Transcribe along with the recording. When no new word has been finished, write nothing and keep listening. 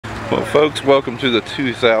Well, folks, welcome to the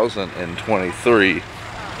 2023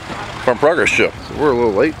 Farm Progress Show. So we're a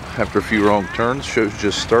little late after a few wrong turns. Show's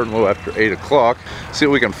just starting a little after 8 o'clock. See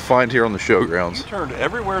what we can find here on the showgrounds. You turned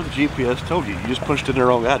everywhere the GPS told you. You just punched in the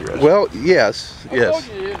wrong address. Well, yes.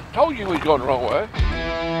 I told you we was going the wrong way.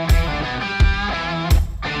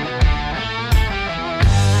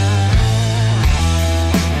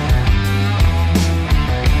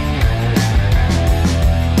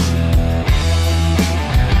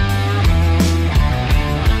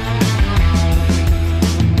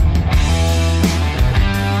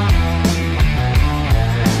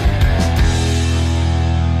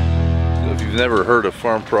 Never heard of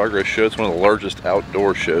Farm Progress Show. It's one of the largest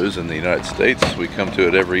outdoor shows in the United States. We come to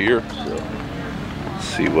it every year, so let's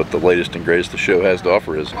see what the latest and greatest the show has to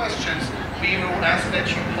offer is. Questions. We will ask that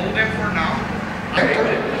you hold them for now.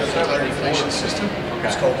 It's a inflation system.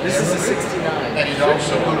 It's called this is a 69. And it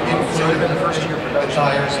also included the first year production. The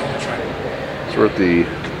tires and the trailer. So we're at the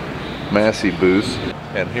Massey booth,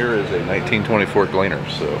 and here is a 1924 Gleaner.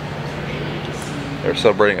 So they're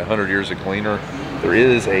celebrating 100 years of Gleaner. There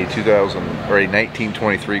is a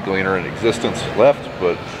 1923 Gleaner in existence left,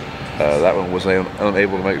 but that one was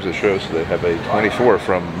unable to make it to the show, so they have a 24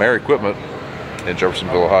 from Mary Equipment in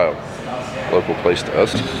Jeffersonville, Ohio. Local place to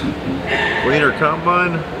us. Gleaner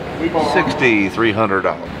Combine, $6,300.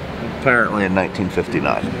 Apparently in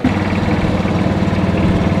 1959.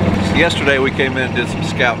 So yesterday we came in and did some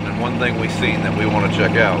scouting, and one thing we seen that we want to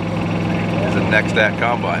check out is a Nextat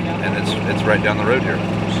Combine, and it's right down the road here.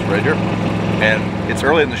 It's right here. And it's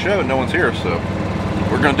early in the show and no one's here, so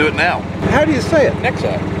we're going to do it now. How do you say it?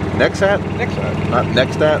 Nextat. Nextat? Nextat. Not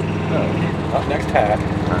Nextat? No, not Nextat.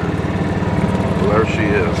 Well, there she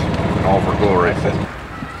is, in all for glory.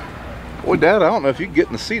 Boy, Dad, I don't know if you can get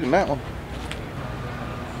in the seat in that one.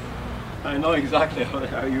 I know exactly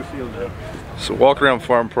how you feel there. So walking around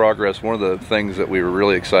Farm Progress, one of the things that we were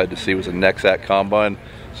really excited to see was a Nextat Combine.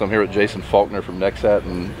 So I'm here with Jason Faulkner from Nextat,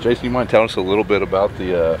 and Jason, you mind telling us a little bit about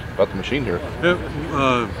the machine here? Yeah,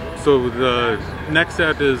 so the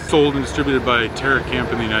Nextat is sold and distributed by Terra Camp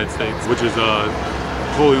in the United States, which is a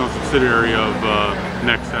wholly owned subsidiary of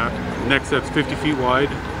Nextat. Nextat's 50 feet wide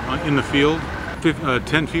in the field,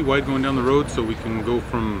 10 feet wide going down the road, so we can go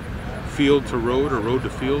from field to road or road to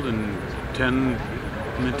field in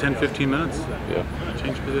 10-15 minutes. Yeah.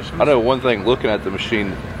 Change positions. I know one thing looking at the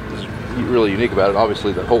machine is really unique about it.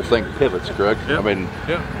 Obviously, the whole thing pivots, correct? Yep. I mean,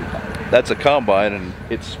 yeah. That's a combine, and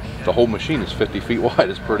the whole machine is 50 feet wide.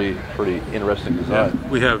 It's pretty interesting design. Yeah.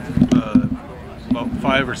 We have about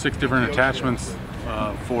 5 or 6 different attachments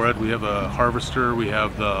for it. We have a harvester, we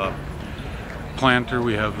have the planter,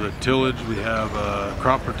 we have the tillage, we have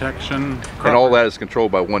crop protection. And all that is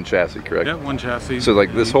controlled by one chassis, correct? Yeah, one chassis. So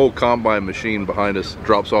like this whole combine machine behind us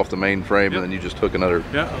drops off the main frame, and then you just hook another.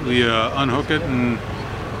 Yeah, we unhook it, and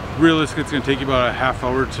realistically it's going to take you about a half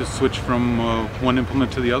hour to switch from one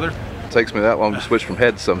implement to the other. It takes me that long to switch from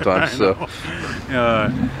heads sometimes. So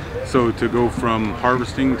to go from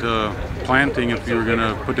harvesting to planting, if you were going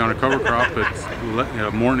to put down a cover crop, it's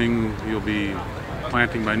morning, you'll be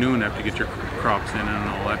planting by noon after you get your crops in and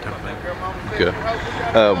all that type of thing. Okay.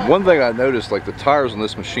 One thing I noticed, like the tires on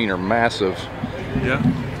this machine are massive. Yeah.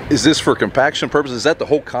 Is this for compaction purposes? Is that the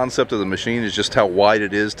whole concept of the machine, is just how wide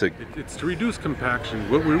it is to... It's to reduce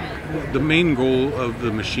compaction. The main goal of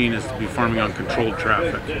the machine is to be farming on controlled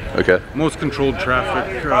traffic. Okay. Most controlled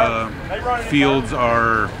traffic fields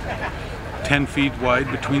are 10 feet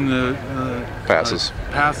wide between the passes.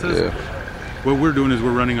 Yeah. What we're doing is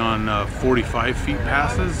we're running on 45 feet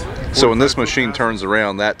passes. So when this machine turns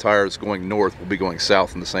around, that tire that's going north will be going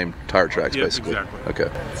south in the same tire tracks, yes, basically. Exactly.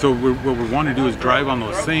 Okay. So what we want to do is drive on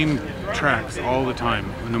those same tracks all the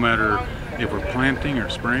time, no matter if we're planting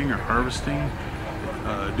or spraying or harvesting,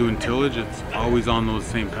 doing tillage. It's always on those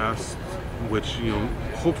same paths, which you'll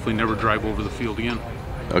hopefully never drive over the field again.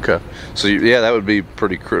 Okay. So yeah, that would be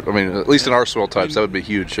pretty critical. I mean, at least in our soil types, that would be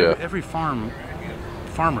huge. Every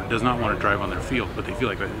farmer does not want to drive on their field, but they feel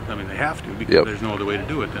like they have to because there's no other way to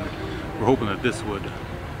do it. And we're hoping that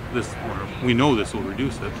we know this will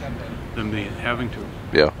reduce it, them having to.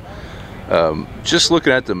 Yeah. Just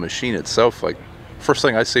looking at the machine itself, like first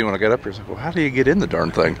thing I see when I get up here is like, well, how do you get in the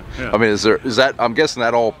darn thing? Yeah. I mean, is that? I'm guessing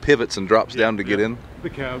that all pivots and drops down to get in.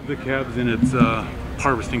 The cab's in its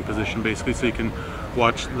harvesting position basically, so you can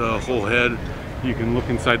watch the whole head. You can look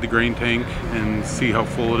inside the grain tank and see how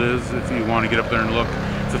full it is if you want to get up there and look.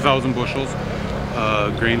 It's 1,000 bushels.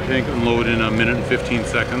 Grain tank unload in 1 minute and 15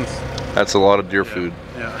 seconds. That's a lot of deer food.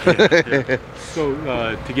 Yeah. So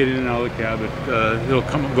to get in and out of the cab, it'll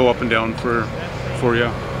go up and down for you.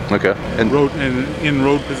 Okay. And in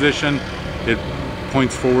road position, it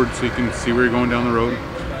points forward so you can see where you're going down the road.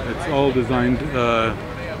 It's all designed,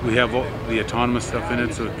 we have all the autonomous stuff in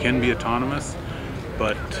it, so it can be autonomous,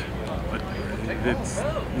 but it's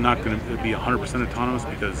not going to be 100% autonomous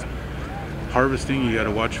because harvesting, you got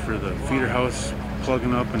to watch for the feeder house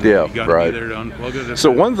plugging up, and yeah, you got to right. be there to unplug it. So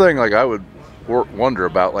one thing, like, I would wonder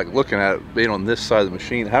about, like, looking at it being on this side of the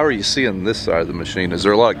machine, how are you seeing this side of the machine? Is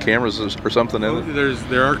there a lot of cameras or something in it?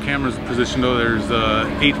 There are cameras positioned, though. There's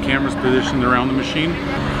 8 cameras positioned around the machine,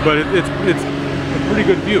 but it's a pretty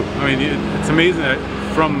good view. I mean, it's amazing that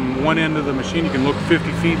from one end of the machine you can look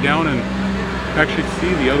 50 feet down and actually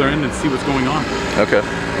see the other end and see what's going on. Okay.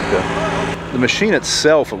 The machine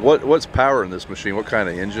itself, what's power in this machine? What kind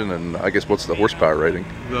of engine, and I guess what's the horsepower rating?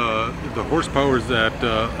 The horsepower is at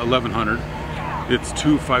 1100. It's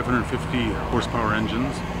 2 550 horsepower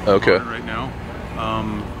engines. Okay. On it right now.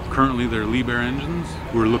 Currently they're Liebherr engines.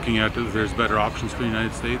 We're looking at if there's better options for the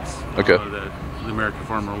United States. Okay. That the American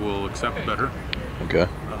farmer will accept better. Okay.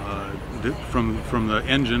 From the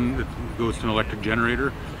engine, it goes to an electric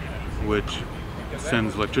generator, which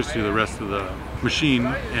sends electricity to the rest of the machine,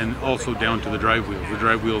 and also down to the drive wheels. The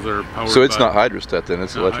drive wheels are powered. So it's not hydrostat then;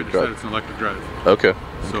 it's electric drive. It's an electric drive. Okay.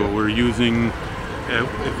 So we're using,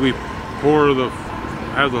 if we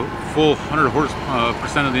have the full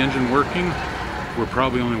 100% of the engine working, we're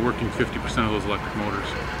probably only working 50% of those electric motors.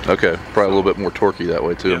 Okay, probably a little bit more torquey that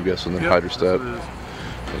way too. Yeah. I'm guessing than Yeah, hydrostat.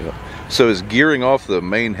 yeah. So is gearing off the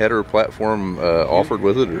main header platform offered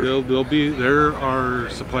with it? Or? They're our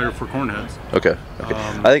supplier for corn heads. Okay.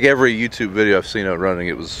 I think every YouTube video I've seen out running,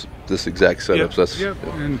 it was this exact setup. Yep, So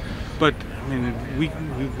that's, but I mean,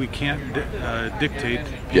 we can't dictate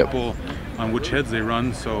people on which heads they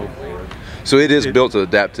run. So it is built to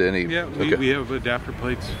adapt to any. Yeah, we have adapter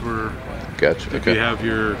plates for. Gotcha. If you have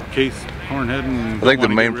your case corn head, and I think the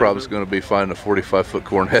main problem is going to be finding a 45-foot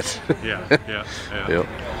corn head. Yeah. Yep.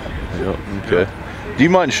 Okay. Do you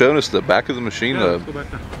mind showing us the back of the machine? Yeah, let's go back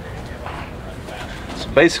there. So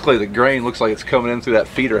basically, the grain looks like it's coming in through that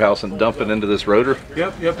feeder house and dumping into this rotor.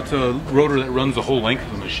 Yep. It's a rotor that runs the whole length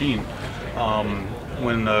of the machine.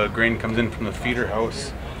 When the grain comes in from the feeder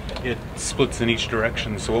house, it splits in each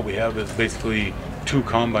direction. So what we have is basically 2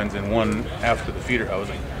 combines in one after the feeder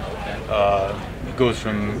housing. It goes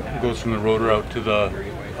from the rotor out to the.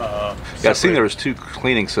 I've seen there was 2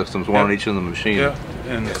 cleaning systems, one on each end of the machine. Yeah,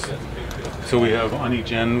 and so we have on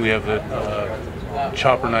each end we have the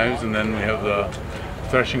chopper knives, and then we have the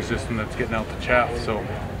threshing system that's getting out the chaff. So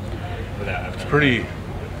it's pretty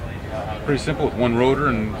simple with one rotor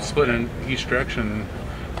and split in each direction.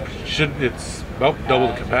 It's about double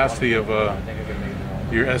the capacity of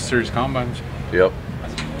your S-series combines. Yep.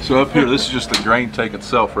 So up here, this is just the grain tank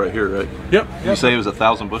itself right here, right? Yep. You say it was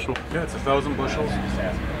 1,000 bushel? Yeah, it's 1,000 bushels.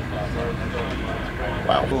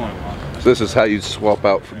 Wow. So this is how you swap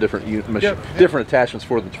out for different different attachments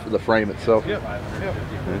for the frame itself. Yep.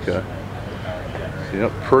 Okay.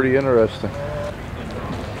 Yep. Pretty interesting.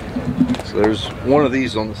 So there's one of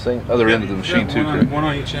these on the other end of the machine too. One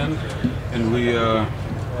on each end, and we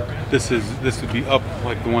this would be up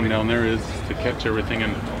like the one down there is to catch everything,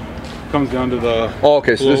 and comes down to the. Oh,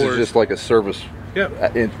 okay. So blowers. This is just like a service.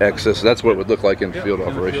 In excess. That's what it would look like in field in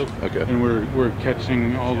operation. The field. Okay. And we're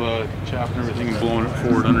catching all the chaff and everything and blowing it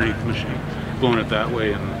forward underneath the machine, blowing it that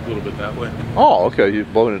way and a little bit that way. Oh, okay. You're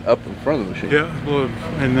blowing it up in front of the machine. Yeah.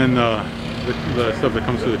 And then the stuff that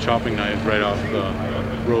comes through the chopping knife right off the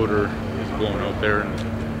rotor is blown out there, and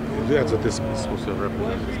that's what this is supposed to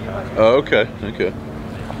represent. Oh, okay. Okay.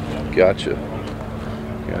 Gotcha.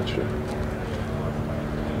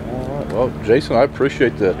 Well, Jason, I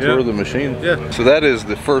appreciate the tour of the machine. Yeah. So that is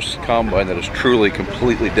the first combine that is truly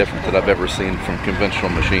completely different that I've ever seen from conventional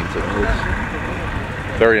machines.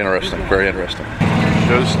 It's very interesting, very interesting.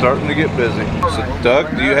 Show's starting to get busy. So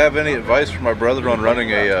Doug, do you have any advice for my brother on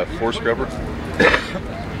running a floor scrubber?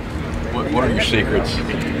 What are your secrets?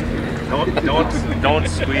 Don't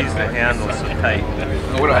squeeze the handle so tight.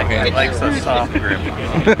 What are It likes a soft grip.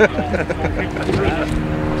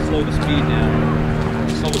 Slow the speed down.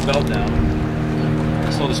 Slow the belt down.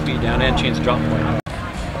 Slow the speed down and change the drop point.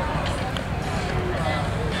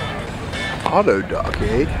 Auto dock,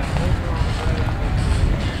 eh?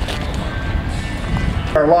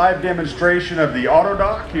 Our live demonstration of the auto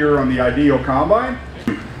dock here on the Ideal Combine.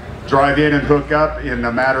 Drive in and hook up in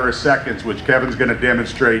a matter of seconds, which Kevin's going to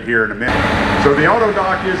demonstrate here in a minute. So the auto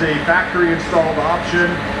dock is a factory installed option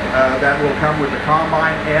that will come with the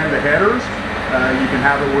combine and the headers. You can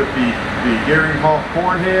have it with the Geringhoff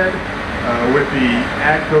corn head, with the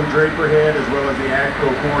AGCO draper head, as well as the AGCO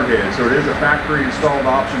corn head. So it is a factory installed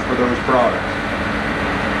option for those products.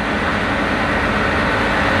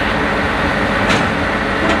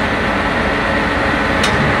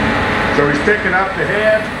 So he's picking up the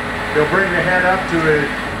head. He'll bring the head up to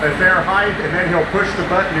a fair height, and then he'll push the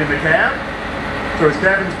button in the cab. So as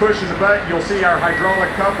Kevin's pushing the button, you'll see our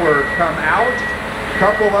hydraulic coupler come out,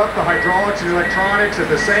 couple up the hydraulics and electronics.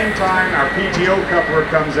 At the same time, our PTO coupler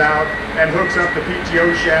comes out and hooks up the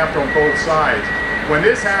PTO shaft on both sides. When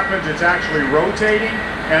this happens, it's actually rotating,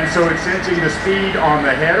 and so it's sensing the speed on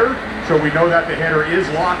the header, so we know that the header is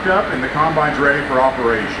locked up and the combine's ready for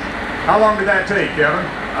operation. How long did that take, Kevin?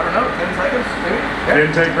 I don't know, 10 seconds maybe? It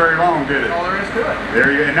didn't take very long, did it? That's all there is to it.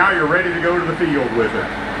 There you go. And now you're ready to go to the field with it.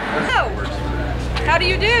 Hello. How do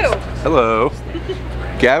you do? Hello.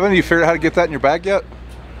 Gavin, you figured out how to get that in your bag yet?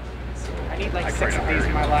 I need like 6 of these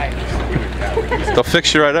in my life. They'll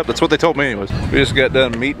fix you right up. That's what they told me anyways. We just got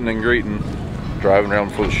done meeting and greeting, driving around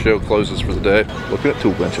before the show closes for the day, looking at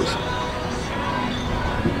tool benches.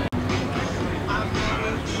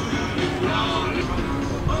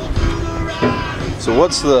 So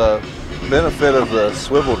what's the benefit of the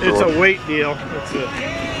swivel drawer? It's a weight deal. It's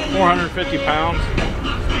a 450 pounds.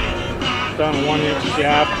 Done 1-inch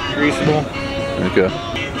shaft, greasable. Okay.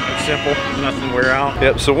 It's simple, nothing wear out.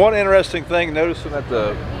 Yep, so one interesting thing noticing at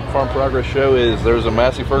the Farm Progress show is there's a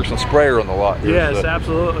Massey Ferguson sprayer on the lot here. Yes, so,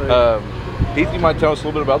 absolutely. Heath, you might tell us a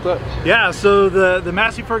little bit about that? Yeah, so the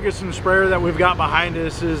Massey Ferguson sprayer that we've got behind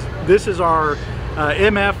us is our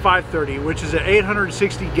MF 530, which is an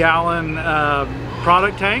 860 gallon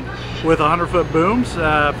product tank with 100-foot booms,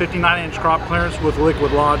 59-inch crop clearance with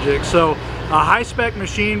liquid logic. So a high-spec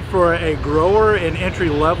machine for a grower in entry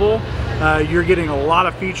level. You're getting a lot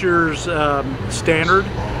of features standard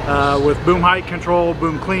with boom height control,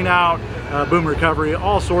 boom clean out, boom recovery,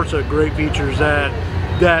 all sorts of great features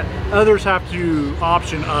that others have to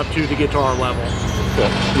option up to get to our level.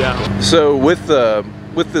 Okay. Yeah. So with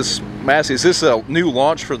this Massey, is this a new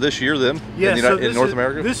launch for this year then? Yes, in North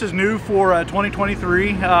America? This is new for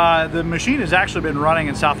 2023. The machine has actually been running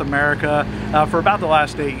in South America for about the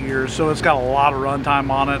last 8 years, so it's got a lot of runtime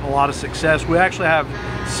on it, a lot of success. We actually have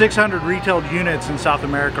 600 retailed units in South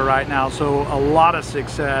America right now, so a lot of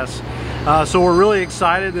success. So we're really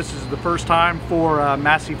excited. This is the first time for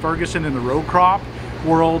Massey Ferguson in the row crop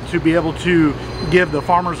world to be able to give the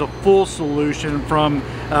farmers a full solution from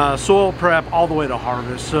soil prep all the way to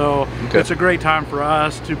harvest. So it's a great time for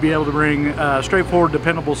us to be able to bring straightforward,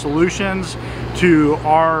 dependable solutions to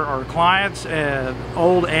our clients,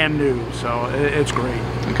 old and new. So it's great.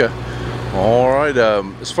 Okay. All right.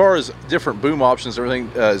 As far as different boom options, everything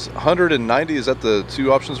is 100 and 90. Is that the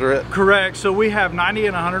two options are at? Correct. So we have 90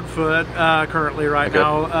 and 100 foot currently right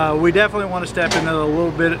now. We definitely want to step into a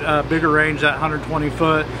little bit bigger range, that 120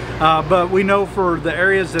 foot. But we know for the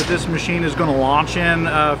areas that this machine is going to launch in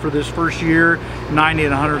for this first year, 90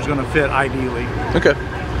 and 100 is going to fit ideally. Okay.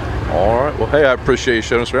 All right. Well, hey, I appreciate you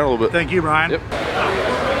showing us around a little bit. Thank you, Brian. Yep.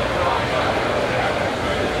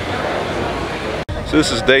 So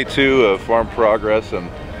this is day 2 of Farm Progress, and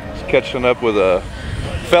just catching up with a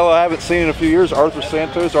fellow I haven't seen in a few years, Arthur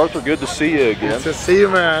Santos. Arthur, good to see you again. Good to see you,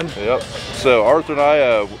 man. Yep. So Arthur and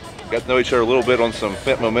I got to know each other a little bit on some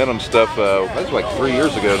Fendt Momentum stuff. That was like 3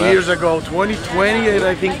 years ago now. Years ago, 2020 and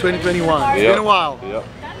I think 2021. It's been a while. Yep.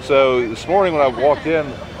 So this morning when I walked in,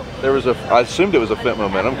 there was I assumed it was a Fendt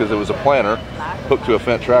Momentum because it was a planter hooked to a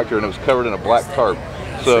Fendt tractor and it was covered in a black tarp.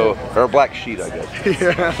 So, or a black sheet, I guess.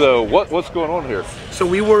 Yeah. So what's going on here? So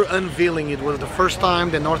we were unveiling, it was the first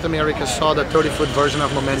time that North America saw the 30-foot version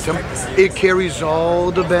of Momentum. It carries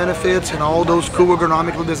all the benefits and all those cool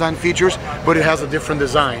ergonomically designed features, but it has a different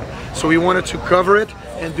design. So we wanted to cover it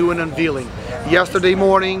and do an unveiling. Yesterday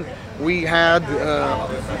morning, we had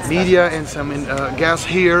media and some gas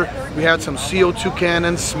here. We had some CO2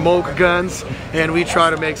 cannons, smoke guns, and we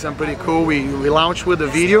tried to make some pretty cool. We launched with a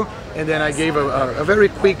video, and then I gave a very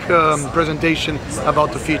quick presentation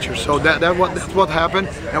about the features. So that's what happened,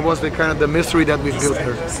 and was the kind of the mystery that we built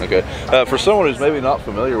here. Okay. For someone who's maybe not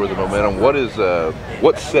familiar with the Momentum,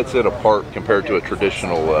 what sets it apart compared to a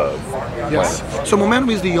traditional Yes. planter? So Momentum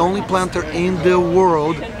is the only planter in the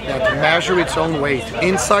world that measures its own weight.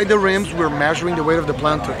 Inside the rims, we're measuring the weight of the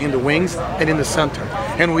planter in the wings and in the center.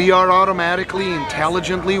 And we are automatically,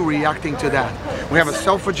 intelligently reacting to that. We have a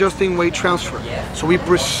self-adjusting weight transfer. So we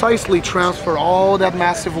precisely transfer all that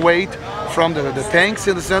massive weight from the tanks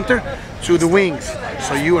in the center to the wings.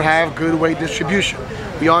 So you have good weight distribution.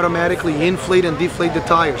 We automatically inflate and deflate the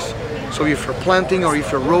tires. So if you're planting or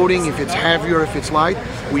if you're roading, if it's heavy or if it's light,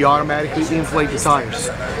 we automatically inflate the tires.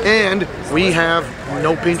 And we have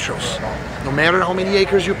no pinch-outs. No matter how many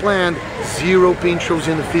acres you plant, 0 pinch-outs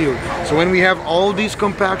in the field. So when we have all these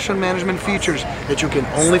compaction management features that you can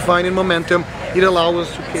only find in Momentum, it allows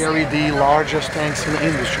us to carry the largest tanks in the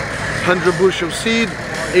industry. 100 bushel seed,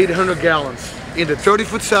 800 gallons. In the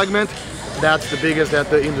 30-foot segment, that's the biggest that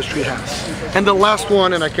the industry has. And the last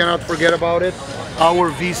one, and I cannot forget about it,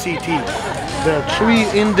 our VCT, the 3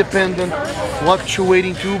 independent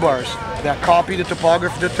fluctuating toolbars that copy the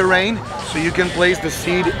topography, the terrain, so you can place the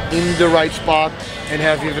seed in the right spot and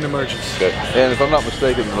have even emergence. Okay. And if I'm not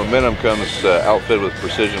mistaken, the Momentum comes outfitted with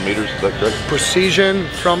precision meters, is that correct? Precision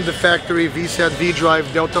from the factory, VSAT,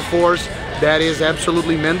 V-Drive, Delta Force, that is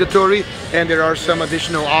absolutely mandatory, and there are some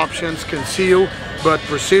additional options, conceal, but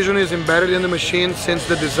precision is embedded in the machine since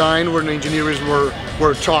the design where the engineers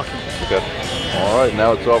were talking. Okay. All right,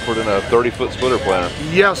 now it's offered in a 30-foot splitter planter.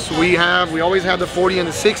 Yes, we always had the 40 and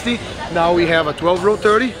the 60. Now we have a 12-row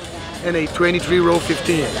 30 and a 23-row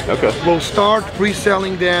 15. Okay. We'll start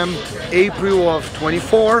pre-selling them April of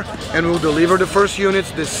 24, and we'll deliver the first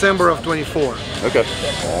units December of 24. Okay.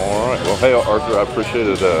 All right. Well, hey, Arthur, I appreciate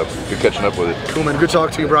it. Good catching up with you. Cool, man. Good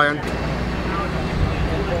talk to you, Brian.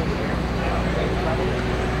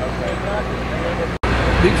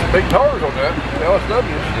 Big tires on that.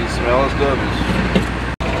 LSWs. Need some LSWs.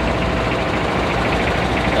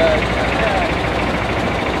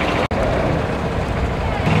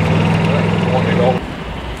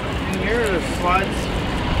 Here the slides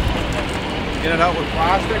in and out with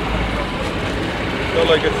plastic. Got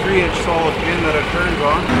like a 3-inch solid pin that it turns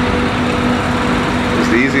on. Is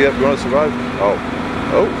the Easy Up going to survive? Oh.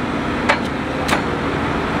 Oh.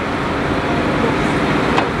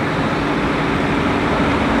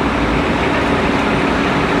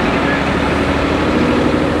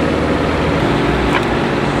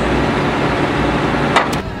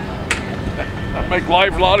 Make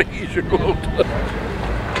life a lot easier. Go lifts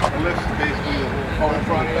basically the whole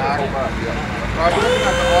front and back. I was looking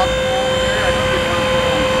at the option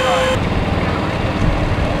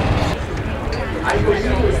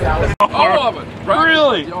there. All of it. Right?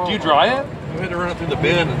 Really? Do you dry it? We had to run it through the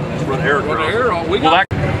bin and then just run air across. Run air. We got.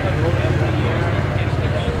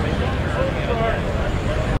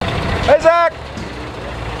 Hey, Zach.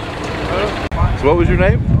 So what was your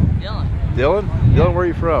name? Dylan. Dylan? Dylan, where are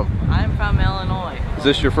you from? I'm from Illinois. Is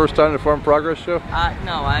this your first time to Farm Progress Show?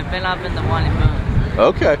 No, I've been up in the one in Boone.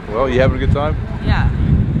 Okay, well, you having a good time? Yeah.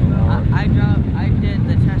 I did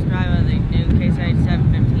the test drive of the new Case IH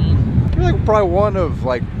 715. You're like probably one of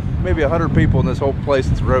like maybe 100 people in this whole place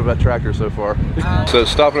that's drove that tractor so far. So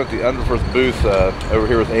stopping at the Underforth booth over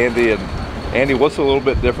here with Andy. And Andy, what's a little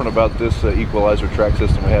bit different about this equalizer track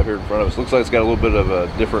system we have here in front of us? Looks like it's got a little bit of a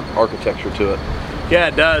different architecture to it. Yeah,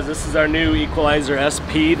 it does. This is our new Equalizer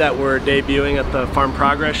SP that we're debuting at the Farm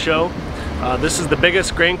Progress Show. This is the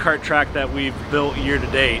biggest grain cart track that we've built year to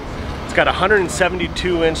date. It's got a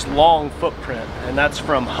 172-inch long footprint, and that's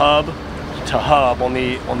from hub to hub on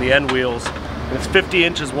the end wheels. And it's 50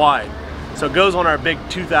 inches wide. So it goes on our big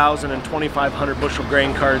 2,000 and 2,500 bushel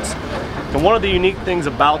grain carts. And one of the unique things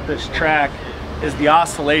about this track is the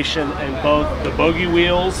oscillation in both the bogie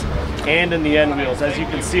wheels and in the end wheels. As you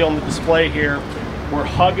can see on the display here, we're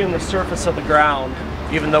hugging the surface of the ground,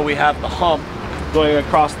 even though we have the hump going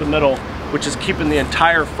across the middle, which is keeping the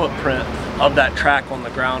entire footprint of that track on the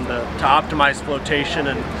ground to optimize flotation.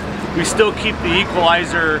 And we still keep the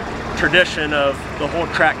equalizer tradition of the whole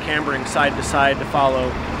track cambering side to side to follow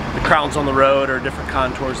the crowns on the road or different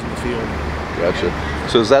contours in the field. Gotcha.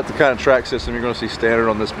 So is that the kind of track system you're going to see standard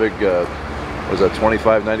on this big, what is that,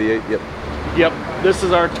 2598? Yep. Yep, this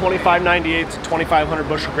is our 2598 to 2,500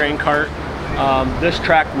 bushel grain cart. This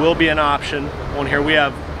track will be an option on here. We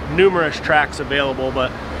have numerous tracks available,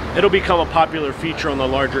 but it'll become a popular feature on the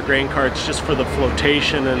larger grain carts just for the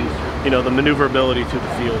flotation and, you know, the maneuverability through the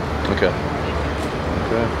field. Okay.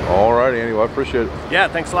 Okay. All right, Andy. Well, I appreciate it. Yeah,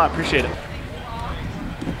 thanks a lot. Appreciate it.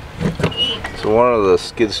 So one of the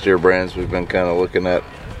skid steer brands we've been kind of looking at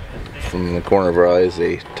from the corner of our eye is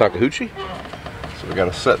a Takeuchi. So we got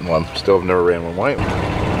a setting one. Still have never ran one white.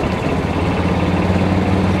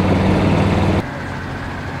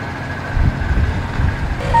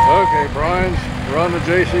 Okay, Brian's run the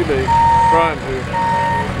JCB. Trying to.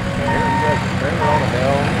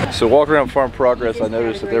 So walking around Farm Progress, I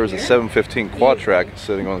noticed that there was a 715 quad track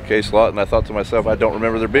sitting on the case lot, and I thought to myself, I don't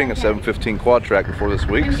remember there being a 715 quad track before this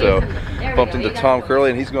week. So bumped into Tom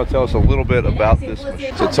Curley, and he's going to tell us a little bit about this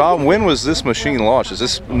machine. So Tom, when was this machine launched? Is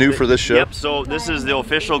this new for this show? Yep, so this is the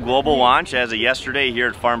official global launch as of yesterday here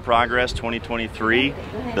at Farm Progress 2023,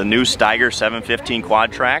 the new Steiger 715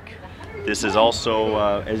 quad track. This is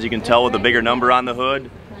also, as you can tell with the bigger number on the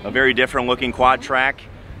hood, a very different looking quad track.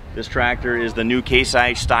 This tractor is the new Case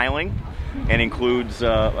IH styling and includes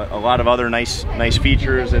a lot of other nice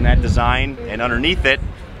features in that design. And underneath it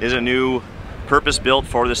is a new purpose-built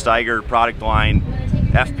for the Steiger product line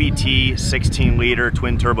FPT 16-liter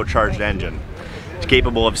twin turbocharged engine. It's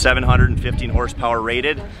capable of 715 horsepower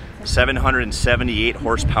rated, 778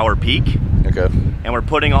 horsepower peak. Okay. And we're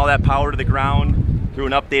putting all that power to the ground through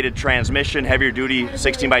an updated transmission, heavier duty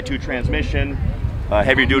 16x2 transmission,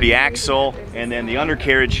 heavier duty axle, and then the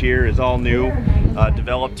undercarriage here is all new,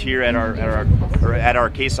 developed here at our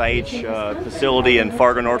Case IH facility in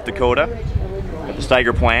Fargo, North Dakota, at the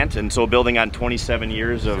Steiger plant. And so building on 27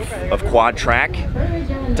 years of quad track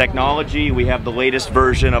technology, we have the latest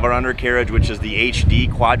version of our undercarriage, which is the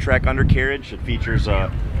HD quad track undercarriage. It features a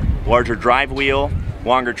larger drive wheel,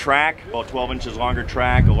 longer track, about 12 inches longer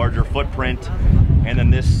track, a larger footprint, and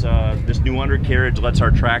then this new undercarriage lets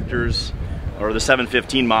our tractors, or the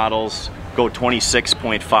 715 models, go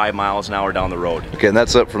 26.5 miles an hour down the road. Okay, and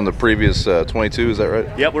that's up from the previous 22, is that right?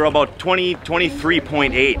 Yep, we're about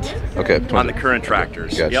 23.8 okay, on the current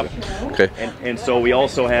tractors. Gotcha. Yep. Okay. And so we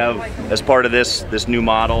also have, as part of this new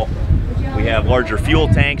model, we have larger fuel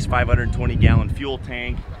tanks, 520-gallon fuel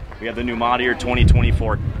tank. We have the new model year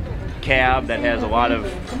 2024 cab that has a lot of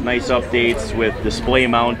nice updates with display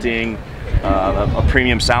mounting, a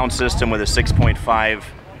premium sound system with a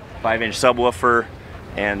 6.5-inch subwoofer,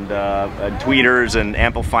 and tweeters and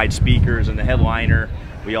amplified speakers in the headliner.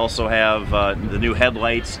 We also have the new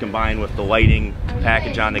headlights combined with the lighting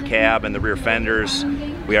package on the cab and the rear fenders.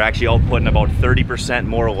 We are actually outputting about 30%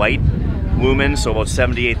 more light lumens, so about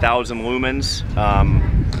 78,000 lumens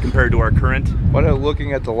compared to our current. Well,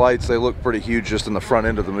 looking at the lights, they look pretty huge just in the front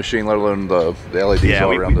end of the machine, let alone the LEDs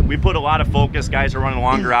all around it. We put a lot of focus. Guys are running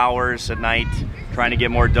longer hours at night, trying to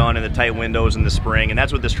get more done in the tight windows in the spring, and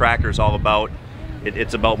that's what this tractor is all about.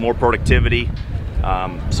 It's about more productivity.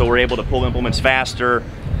 So we're able to pull implements faster,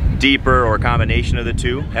 deeper, or a combination of the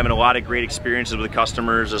two. Having a lot of great experiences with the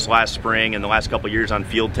customers this last spring and the last couple of years on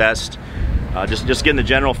field test. Just getting the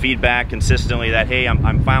general feedback consistently that, hey,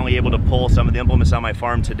 I'm finally able to pull some of the implements on my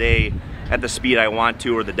farm today at the speed I want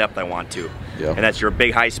to or the depth I want to. Yeah. And that's your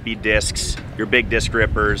big high-speed discs, your big disc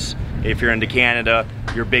rippers. If you're into Canada,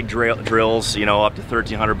 your big drills, you know, up to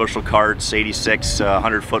 1,300 bushel carts, 86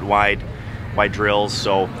 100-foot wide drills.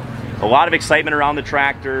 So a lot of excitement around the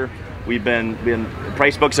tractor. We've been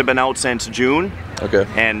price books have been out since June. Okay.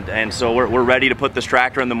 And so we're ready to put this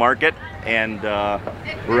tractor in the market, and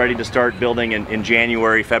we're ready to start building in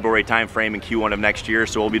January, February timeframe in Q1 of next year.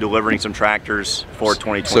 So we'll be delivering some tractors for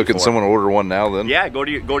 2024. So can someone order one now then? Yeah, go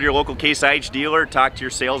to your local Case IH dealer, talk to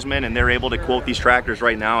your salesman, and they're able to quote these tractors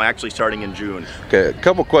right now, actually starting in June. Okay, a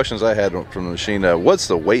couple questions I had from the machine. What's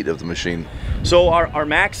the weight of the machine? So our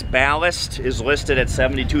max ballast is listed at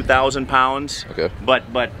 72,000 pounds. Okay. But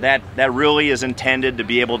that really is intended to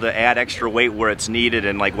be able to add extra weight where it's needed.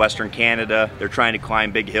 In like Western Canada, they're trying to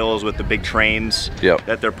climb big hills with the big trains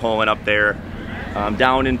that they're pulling up there.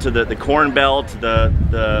 Down into the Corn Belt,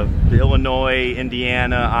 the Illinois,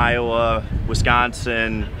 Indiana, Iowa,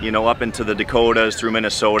 Wisconsin, you know, up into the Dakotas through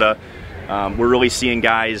Minnesota. We're really seeing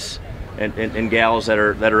guys and gals that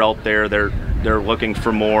are out there. They're looking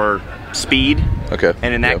for more speed. Okay.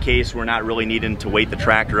 And in that case, we're not really needing to weight the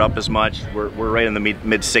tractor up as much. We're right in the mid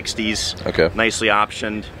 60s. Okay. Nicely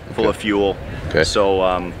optioned, full of fuel. Okay.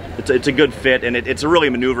 So it's a good fit, and it's a really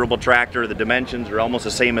maneuverable tractor. The dimensions are almost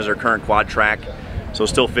the same as our current quad track, so it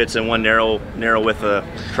still fits in one narrow width of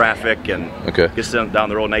traffic, and gets down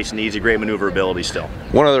the road nice and easy. Great maneuverability still.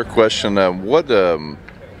 One other question: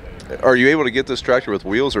 are you able to get this tractor with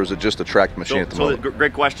wheels, or is it just a tracked machine at the moment?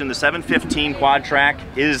 Great question. The 715 quad track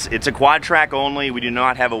it's a quad track only. We do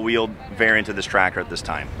not have a wheeled variant of this tractor at this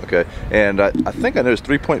time. Okay, and I think I noticed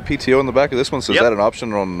 3-point PTO in the back of this one. So is that an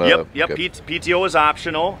option on? Yep. Okay. PTO is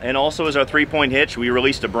optional, and also is our 3-point hitch. We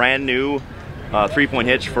released a brand new 3-point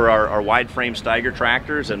hitch for our wide frame Steiger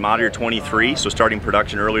tractors in model year 23. So starting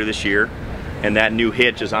production earlier this year, and that new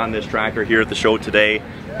hitch is on this tractor here at the show today,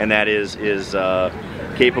 and that is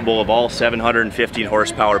capable of all 715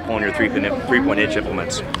 horsepower pulling your 3-point hitch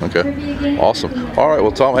implements. Okay, awesome. All right,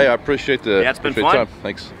 well, Tom, hey, I appreciate the it's been fun. Time.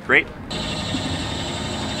 Thanks. Great.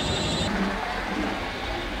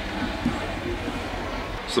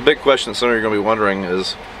 So the big question some of you are going to be wondering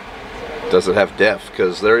is, does it have DEF?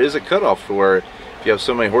 Because there is a cutoff where if you have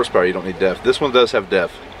so many horsepower, you don't need DEF. This one does have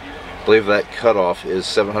DEF. I believe that cutoff is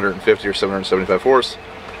 750 or 775 horse.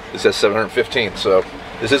 This has 715, so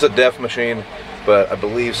this is a DEF machine. But I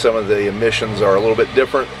believe some of the emissions are a little bit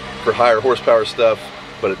different for higher horsepower stuff,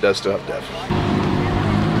 but it does still have DEF.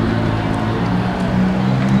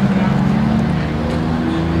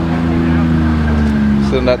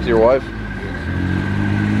 Send that to your wife?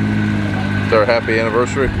 It's our happy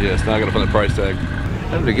anniversary? Yes, now I gotta find the price tag.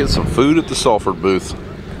 Time to get some food at the Salford booth.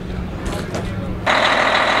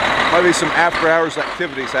 Might be some after hours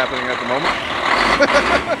activities happening at the moment.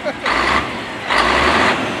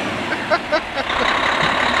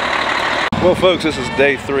 Well folks, this is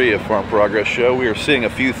day 3 of Farm Progress Show. We are seeing a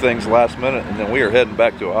few things last minute and then we are heading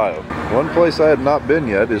back to Ohio. One place I had not been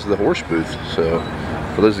yet is the horse booth. So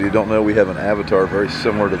for those of you who don't know, we have an avatar very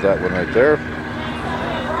similar to that one right there.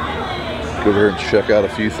 Go over here and check out a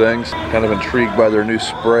few things. Kind of intrigued by their new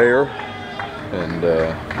sprayer. And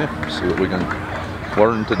yeah, see what we can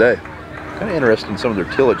learn today. Kind of interested in some of their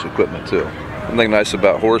tillage equipment too. One thing nice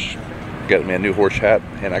about horse, got me a new horse hat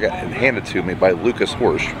and I got it handed to me by Lucas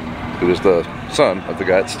Horse, who is the son of the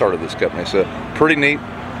guy that started this company. So pretty neat.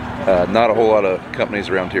 Not a whole lot of companies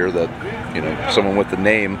around here that, you know, someone with the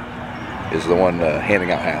name is the one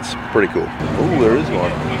handing out hats. Pretty cool. Oh, there is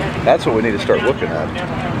one. That's what we need to start looking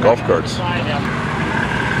at. Golf carts.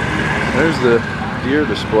 There's the deer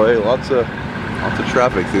display. Lots of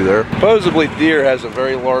traffic through there. Supposedly Deere has a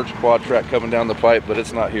very large quad track coming down the pipe, but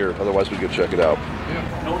it's not here. Otherwise we'd go check it out.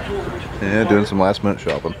 Yeah, doing some last minute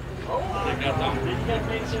shopping.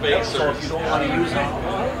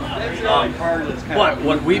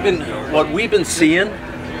 What we've been seeing,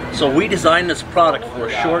 so we designed this product for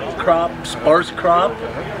a short crop, sparse crop,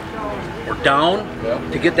 or down,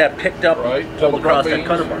 to get that picked up pulled across that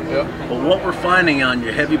cutter bar. But what we're finding on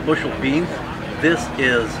your heavy bushel beans, this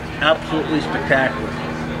is absolutely spectacular.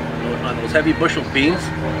 On those heavy bushel beans,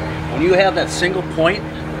 when you have that single point,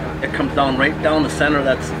 it comes down right down the center of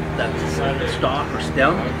that stalk or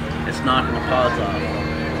stem, it's knocking the pods off.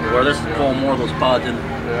 Where this is pulling more of those pods in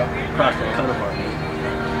across that cutter bar.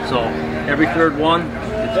 So every third one,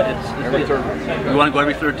 every third. We want to go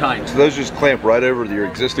every third time. So those just clamp right over your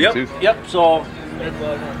existing tooth? Yep. So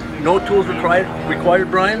no tools required,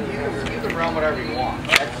 Brian. You can run whatever you want.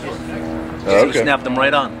 Okay. Snap them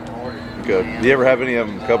right on. Okay. Do you ever have any of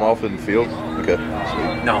them come off in the field? Okay.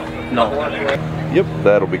 No. Yep,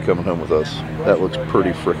 that'll be coming home with us. That looks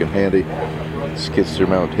pretty freaking handy. Skid steer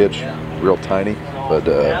mount hitch, real tiny, but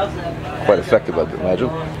quite effective, I'd imagine.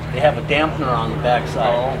 They have a dampener on the back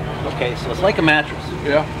side. Okay, so it's like a mattress.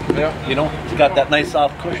 Yeah. You know, it's got that nice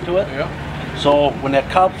soft push to it. Yeah. So when that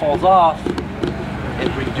cob falls off,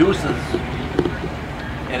 it reduces,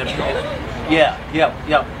 and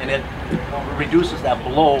and it reduces that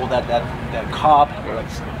blow that cob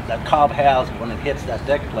has when it hits that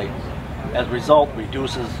deck plate. As a result,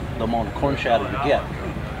 reduces the amount of corn shatter you get.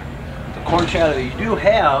 The corn shatter that you do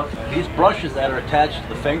have, these brushes that are attached to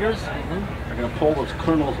the fingers are going to pull those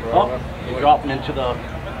kernels up and drop them into the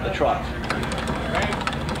truck.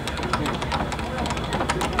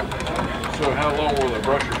 So how long will the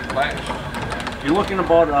brushes last? You're looking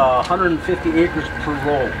about 150 acres per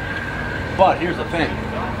row. But here's the thing.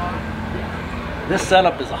 This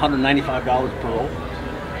setup is $195 per row.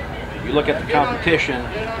 If you look at the competition,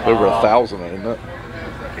 over 1,000, isn't it?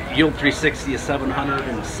 Yield 360 is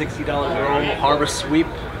 $760 a row. Harvest sweep,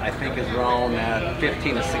 I think, is around at $1,500 to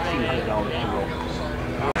 $1,600 per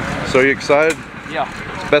row. So are you excited? Yeah.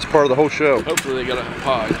 It's the best part of the whole show. Hopefully they got a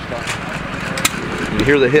pie. You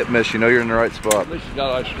hear the hit miss, you know you're in the right spot. At least you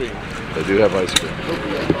got ice cream. They do have ice cream.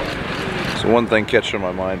 So one thing catching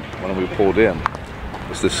my mind when we pulled in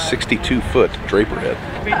was this 62-foot draper head.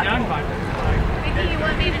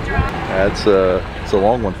 That's it's a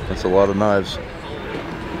long one. That's a lot of knives.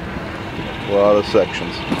 A lot of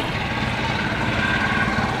sections.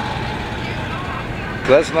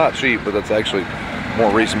 So that's not cheap, but that's actually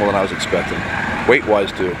more reasonable than I was expecting.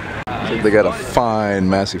 Weight-wise too. So they got a fine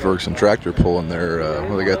Massey Ferguson tractor pulling their, what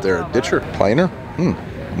do they got there, a ditcher? Planer?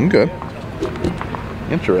 Okay.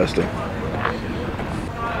 Interesting.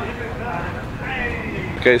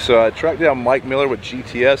 Okay, so I tracked down Mike Miller with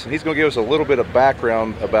GTS, and he's going to give us a little bit of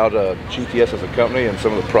background about GTS as a company and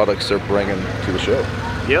some of the products they're bringing to the show.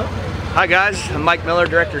 Yep. Hi guys, I'm Mike Miller,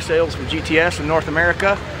 Director of Sales for GTS in North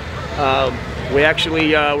America. We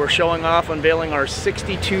actually we're showing off, unveiling our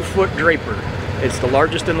 62-foot draper. It's the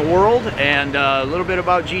largest in the world, and a little bit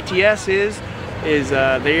about GTS is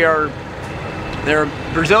they're a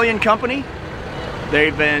Brazilian company.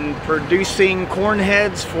 They've been producing corn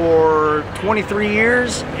heads for 23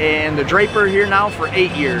 years and the draper here now for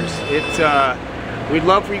 8 years. We'd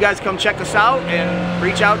love for you guys to come check us out and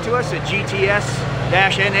reach out to us at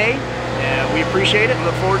GTS-NA. And we appreciate it and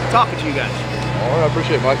look forward to talking to you guys. All right, I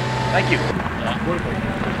appreciate it, Mike. Thank you.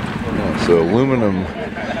 Yeah, so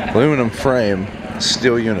aluminum frame,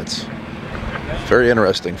 steel units. Very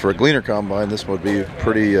interesting. For a gleaner combine, this would be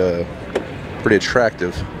pretty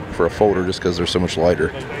attractive for a folder just because they're so much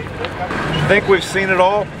lighter. I think we've seen it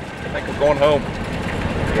all. I think we're going home.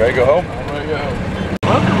 You ready to go home? I'm ready to go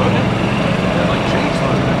home.